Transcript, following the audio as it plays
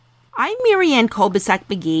I'm Marianne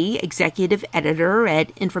Kolbasuk-McGee, Executive Editor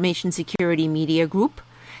at Information Security Media Group.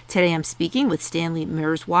 Today I'm speaking with Stanley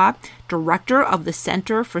Mirzwa, Director of the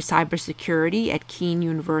Center for Cybersecurity at Kean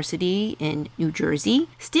University in New Jersey.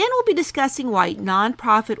 Stan will be discussing why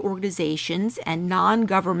nonprofit organizations and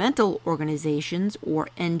non-governmental organizations, or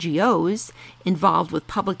NGOs, involved with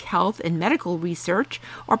public health and medical research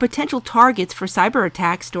are potential targets for cyber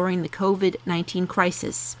attacks during the COVID-19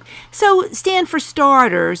 crisis. So, Stan, for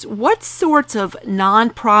starters, what sorts of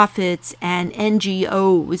nonprofits and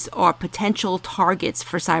NGOs are potential targets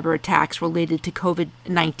for cyber attacks related to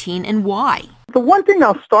COVID-19, and why? The one thing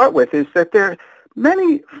I'll start with is that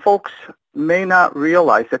many folks may not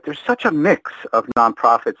realize that there's such a mix of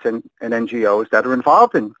nonprofits and NGOs that are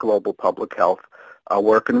involved in global public health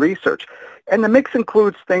work and research. And the mix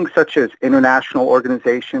includes things such as international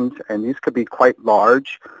organizations, and these could be quite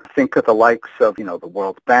large. Think of the likes of, the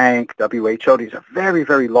World Bank, WHO. These are very,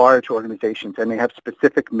 very large organizations, and they have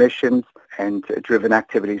specific missions and driven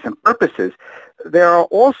activities and purposes. There are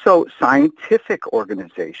also scientific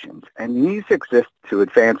organizations, and these exist to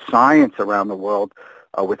advance science around the world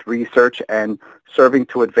with research and serving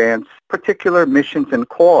to advance particular missions and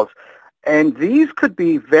cause. And these could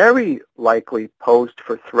be very likely posed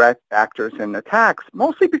for threat actors and attacks,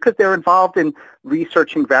 mostly because they're involved in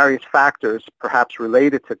researching various factors, perhaps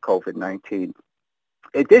related to COVID-19.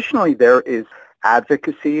 Additionally, there is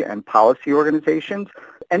advocacy and policy organizations,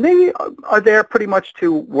 and they are there pretty much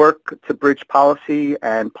to work to bridge policy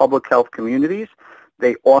and public health communities.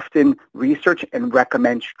 They often research and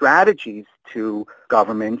recommend strategies to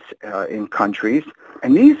governments in countries.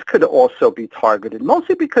 And these could also be targeted,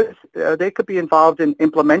 mostly because they could be involved in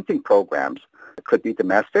implementing programs. It could be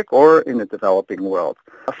domestic or in the developing world.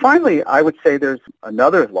 Finally, I would say there's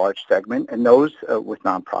another large segment, and those with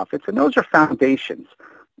nonprofits, and those are foundations.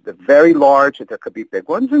 The very large, there could be big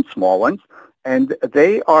ones and small ones, and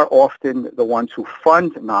they are often the ones who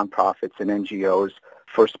fund nonprofits and NGOs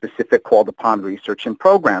for specific called-upon research and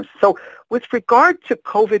programs. So with regard to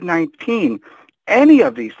COVID-19, any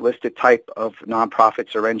of these listed type of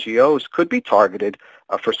nonprofits or NGOs could be targeted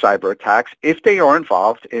for cyber attacks if they are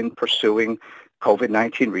involved in pursuing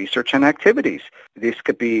COVID-19 research and activities. This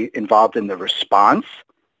could be involved in the response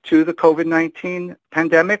to the COVID-19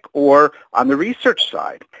 pandemic or on the research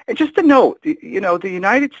side. And just to note, the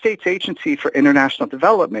United States Agency for International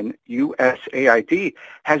Development, USAID,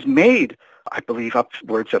 has made, I believe,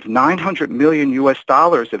 upwards of $900 million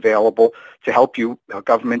available to help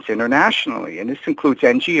governments internationally. And this includes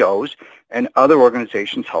NGOs and other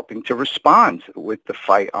organizations helping to respond with the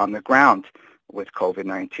fight on the ground with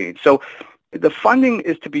COVID-19. So the funding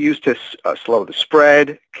is to be used to slow the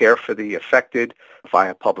spread, care for the affected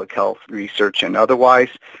via public health research and otherwise.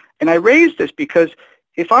 And I raise this because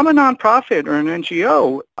if I'm a nonprofit or an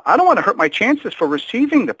NGO, I don't want to hurt my chances for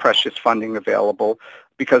receiving the precious funding available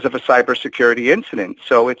because of a cybersecurity incident.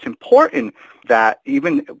 So it's important that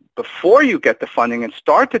even before you get the funding and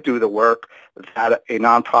start to do the work, that a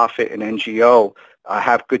nonprofit and NGO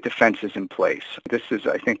have good defenses in place. This is,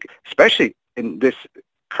 I think, especially in this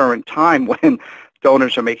current time when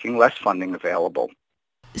donors are making less funding available.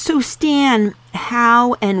 So, Stan,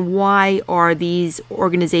 how and why are these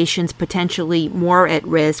organizations potentially more at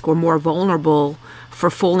risk or more vulnerable for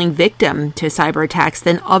falling victim to cyber attacks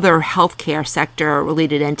than other healthcare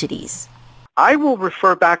sector-related entities? I will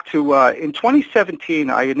refer back to, in 2017,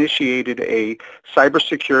 I initiated a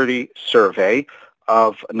cybersecurity survey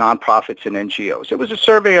of nonprofits and NGOs. It was a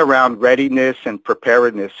survey around readiness and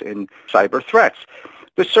preparedness in cyber threats.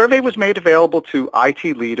 The survey was made available to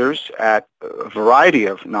IT leaders at a variety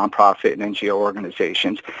of nonprofit and NGO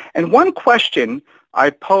organizations. And one question I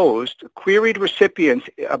posed queried recipients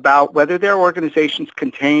about whether their organizations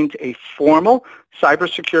contained a formal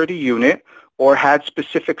cybersecurity unit or had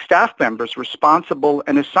specific staff members responsible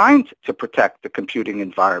and assigned to protect the computing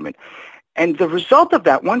environment. And the result of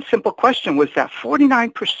that one simple question was that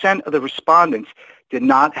 49% of the respondents did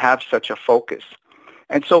not have such a focus.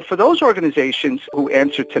 And so for those organizations who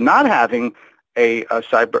answered to not having a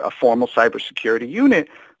formal cybersecurity unit,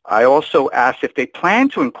 I also asked if they plan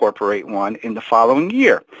to incorporate one in the following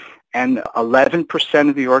year. And 11%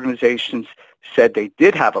 of the organizations said they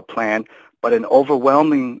did have a plan, but an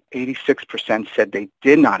overwhelming 86% said they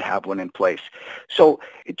did not have one in place. So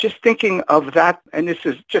just thinking of that, and this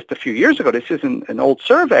is just a few years ago, this isn't an old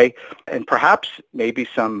survey, and perhaps maybe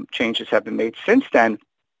some changes have been made since then,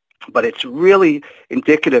 but it's really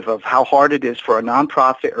indicative of how hard it is for a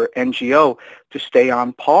nonprofit or NGO to stay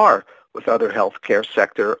on par with other healthcare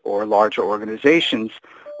sector or larger organizations,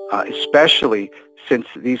 especially since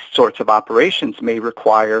these sorts of operations may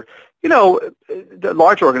require The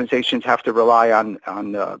large organizations have to rely on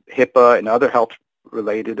HIPAA and other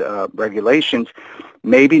health-related regulations.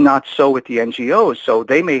 Maybe not so with the NGOs. So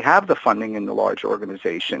they may have the funding in the large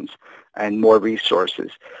organizations and more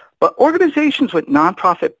resources. But organizations with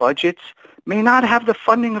nonprofit budgets may not have the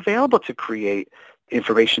funding available to create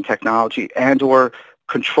information technology and or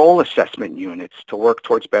control assessment units to work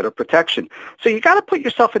towards better protection. So you got to put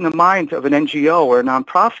yourself in the mind of an NGO or a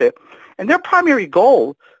nonprofit, and their primary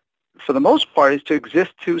goal, for the most part, is to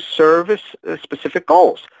exist to service specific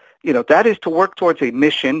goals. That is to work towards a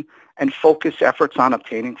mission and focus efforts on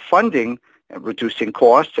obtaining funding and reducing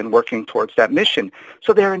costs and working towards that mission.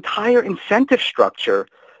 So their entire incentive structure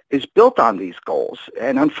is built on these goals.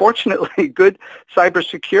 And unfortunately, good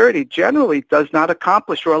cybersecurity generally does not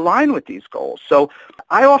accomplish or align with these goals. So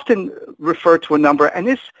I often refer to a number, and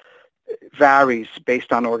this varies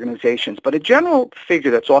based on organizations, but a general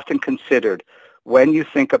figure that's often considered when you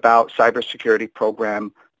think about cybersecurity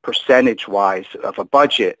program percentage-wise of a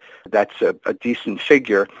budget, that's a decent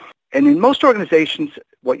figure. And in most organizations,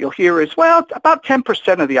 what you'll hear is, well, about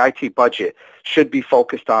 10% of the IT budget should be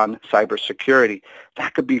focused on cybersecurity.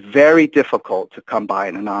 That could be very difficult to come by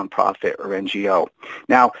in a nonprofit or NGO.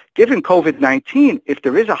 Now, given COVID-19, if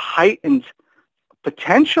there is a heightened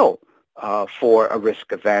potential for a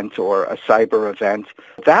risk event or a cyber event,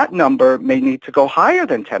 that number may need to go higher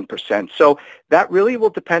than 10%. So that really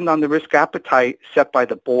will depend on the risk appetite set by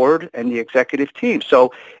the board and the executive team.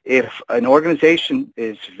 So if an organization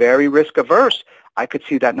is very risk averse, I could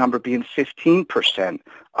see that number being 15%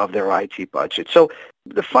 of their IT budget. So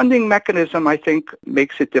the funding mechanism, I think,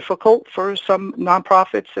 makes it difficult for some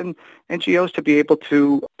nonprofits and NGOs to be able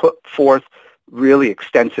to put forth really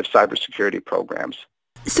extensive cybersecurity programs.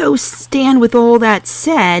 So, Stan, with all that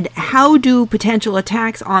said, how do potential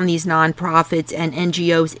attacks on these nonprofits and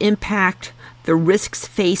NGOs impact the risks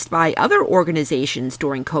faced by other organizations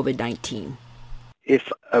during COVID-19?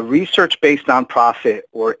 If a research-based nonprofit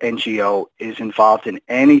or NGO is involved in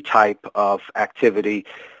any type of activity,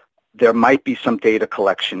 there might be some data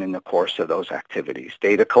collection in the course of those activities.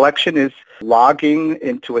 Data collection is logging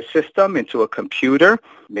into a system, into a computer,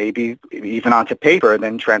 maybe even onto paper, and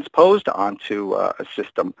then transposed onto a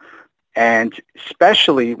system. And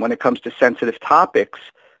especially when it comes to sensitive topics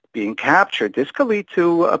being captured, this could lead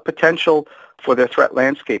to a potential for their threat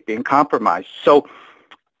landscape being compromised. So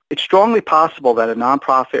it's strongly possible that a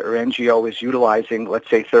nonprofit or NGO is utilizing, let's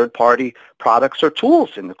say, third-party products or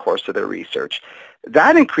tools in the course of their research.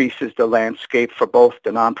 That increases the landscape for both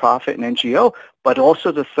the nonprofit and NGO, but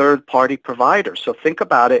also the third-party provider. So think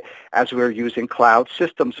about it as we're using cloud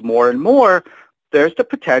systems more and more. There's the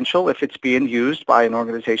potential, if it's being used by an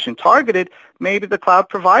organization targeted, maybe the cloud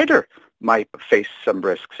provider might face some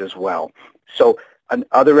risks as well. So in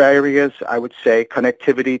other areas, I would say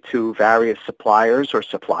connectivity to various suppliers or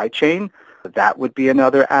supply chain. That would be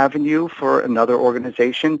another avenue for another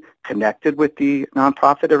organization connected with the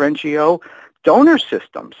nonprofit or NGO. Donor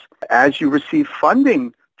systems. As you receive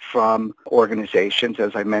funding from organizations,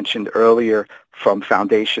 as I mentioned earlier, from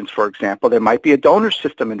foundations, for example, there might be a donor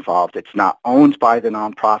system involved. It's not owned by the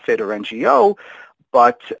nonprofit or NGO,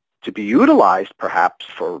 but to be utilized perhaps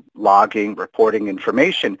for logging, reporting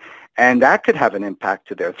information, and that could have an impact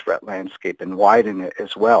to their threat landscape and widen it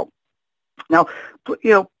as well. Now,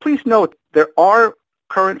 please note there are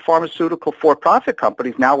current pharmaceutical for-profit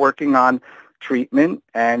companies now working on treatment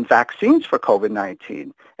and vaccines for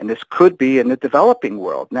COVID-19, and this could be in the developing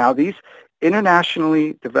world. Now, these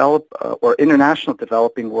internationally developed or international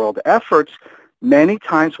developing world efforts many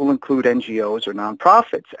times will include NGOs or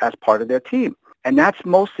nonprofits as part of their team, and that's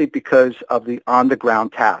mostly because of the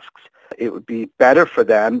on-the-ground tasks. It would be better for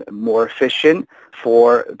them, more efficient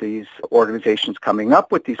for these organizations coming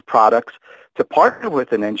up with these products to partner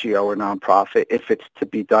with an NGO or nonprofit if it's to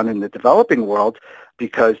be done in the developing world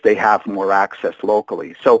because they have more access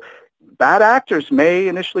locally. So bad actors may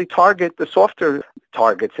initially target the softer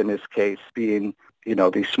targets, in this case being,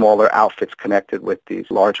 these smaller outfits connected with these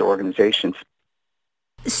larger organizations.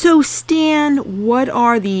 So, Stan, what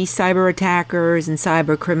are the cyber attackers and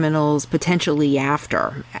cyber criminals potentially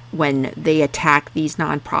after when they attack these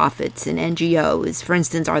nonprofits and NGOs? For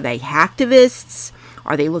instance, are they hacktivists?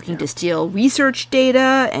 Are they looking to steal research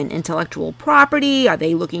data and intellectual property? Are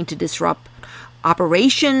they looking to disrupt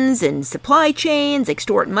operations and supply chains,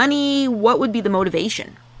 extort money? What would be the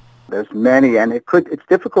motivation? There's many, and it's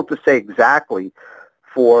difficult to say exactly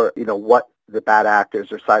for, what the bad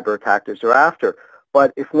actors or cyber attackers are after.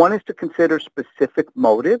 But if one is to consider specific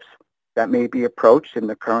motives that may be approached in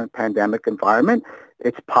the current pandemic environment,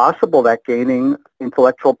 it's possible that gaining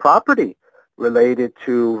intellectual property related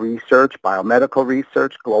to research, biomedical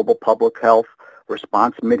research, global public health,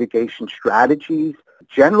 response mitigation strategies,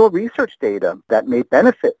 general research data that may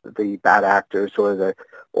benefit the bad actors or the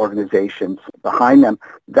organizations behind them.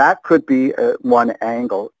 That could be one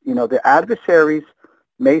angle. The adversaries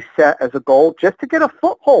may set as a goal just to get a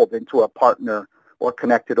foothold into a partner or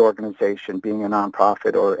connected organization, being a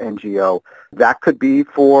nonprofit or NGO. That could be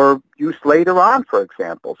for use later on, for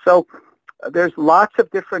example. So there's lots of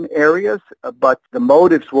different areas, but the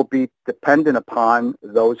motives will be dependent upon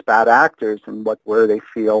those bad actors and where they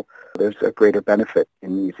feel there's a greater benefit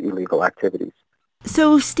in these illegal activities.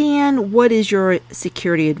 So, Stan, what is your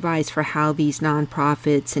security advice for how these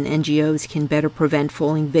nonprofits and NGOs can better prevent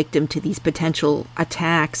falling victim to these potential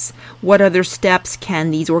attacks? What other steps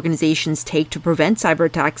can these organizations take to prevent cyber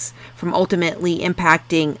attacks from ultimately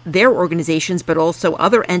impacting their organizations, but also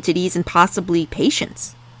other entities and possibly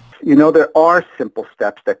patients? There are simple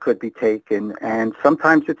steps that could be taken, and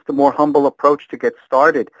sometimes it's the more humble approach to get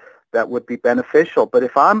started that would be beneficial. But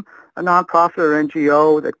if I'm a nonprofit or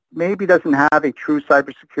NGO that maybe doesn't have a true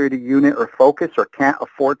cybersecurity unit or focus or can't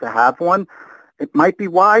afford to have one, it might be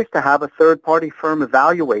wise to have a third-party firm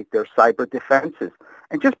evaluate their cyber defenses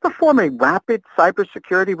and just perform a rapid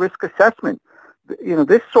cybersecurity risk assessment.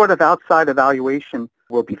 This sort of outside evaluation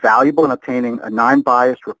will be valuable in obtaining a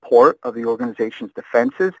non-biased report of the organization's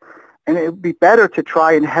defenses, and it would be better to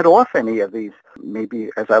try and head off any of these, maybe,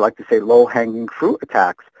 as I like to say, low-hanging fruit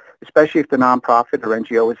attacks, especially if the nonprofit or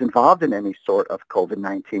NGO is involved in any sort of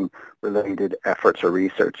COVID-19 related efforts or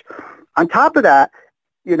research. On top of that,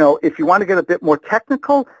 if you want to get a bit more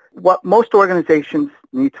technical, what most organizations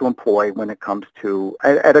need to employ when it comes to,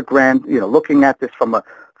 at a grand, looking at this from a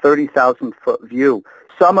 30,000-foot view,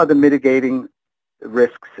 some of the mitigating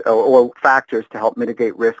risks or factors to help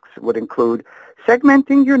mitigate risks would include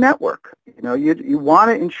segmenting your network. You want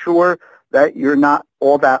to ensure that you're not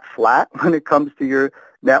all that flat when it comes to your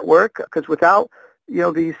network, because without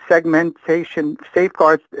these segmentation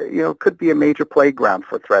safeguards, could be a major playground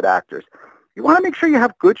for threat actors. You want to make sure you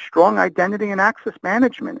have good, strong identity and access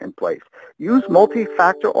management in place. Use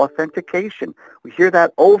multi-factor authentication. We hear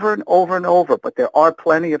that over and over and over, but there are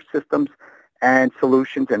plenty of systems and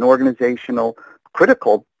solutions and organizational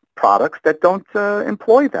critical products that don't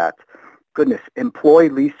employ that. Goodness, employ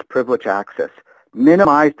least privilege access.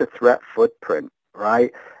 Minimize the threat footprint,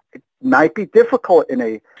 right? It might be difficult in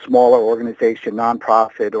a smaller organization,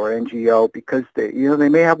 nonprofit or NGO, because they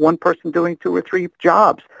may have one person doing 2 or 3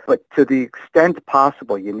 jobs. But to the extent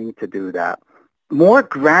possible, you need to do that. More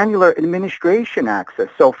granular administration access.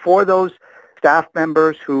 So for those staff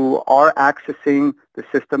members who are accessing the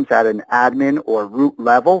systems at an admin or root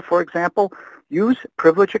level, for example, use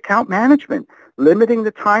privilege account management, limiting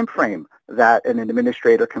the time frame that an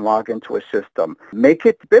administrator can log into a system. Make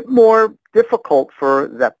it a bit more difficult for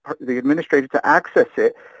the administrator to access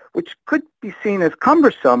it, which could be seen as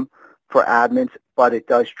cumbersome for admins, but it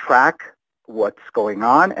does track what's going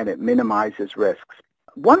on and it minimizes risks.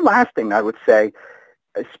 One last thing I would say,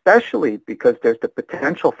 especially because there's the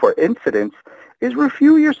potential for incidents, is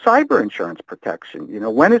review your cyber insurance protection.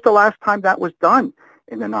 When is the last time that was done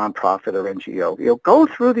in a nonprofit or NGO? Go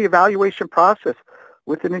through the evaluation process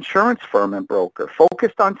with an insurance firm and broker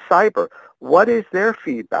focused on cyber. What is their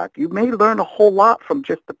feedback? You may learn a whole lot from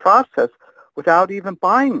just the process without even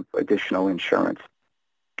buying additional insurance.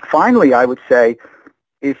 Finally, I would say,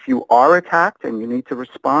 if you are attacked and you need to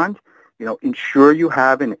respond, ensure you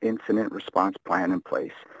have an incident response plan in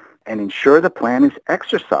place and ensure the plan is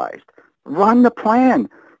exercised. Run the plan,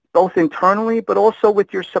 both internally but also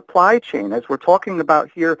with your supply chain. As we're talking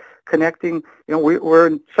about here, connecting, we're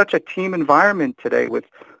in such a team environment today with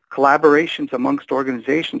collaborations amongst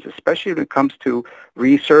organizations, especially when it comes to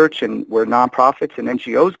research and where nonprofits and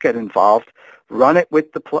NGOs get involved. Run it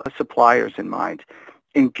with the suppliers in mind.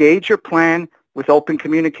 Engage your plan with open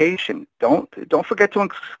communication. Don't forget to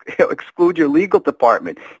exclude your legal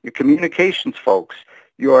department, your communications folks,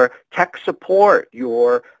 your tech support,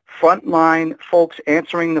 your frontline folks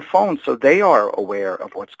answering the phone so they are aware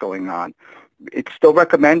of what's going on. It's still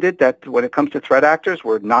recommended that when it comes to threat actors,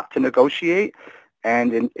 we're not to negotiate.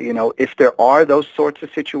 And if there are those sorts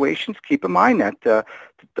of situations, keep in mind that the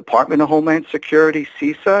Department of Homeland Security,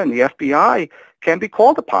 CISA, and the FBI can be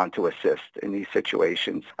called upon to assist in these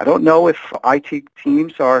situations. I don't know if IT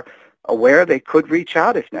teams are aware. They could reach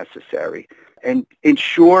out if necessary. And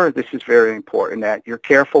ensure, this is very important, that you're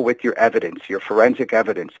careful with your evidence, your forensic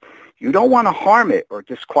evidence. You don't want to harm it or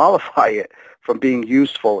disqualify it from being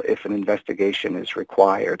useful if an investigation is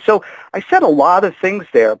required. So I said a lot of things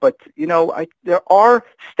there, but there are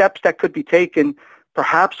steps that could be taken,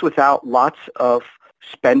 perhaps without lots of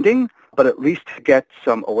spending, but at least to get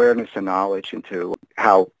some awareness and knowledge into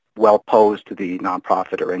how well posed the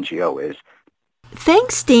nonprofit or NGO is.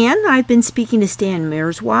 Thanks, Stan. I've been speaking to Stan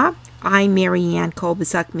Merswa. I'm Marianne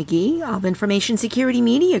Kolbasuk-McGee of Information Security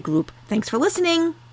Media Group. Thanks for listening.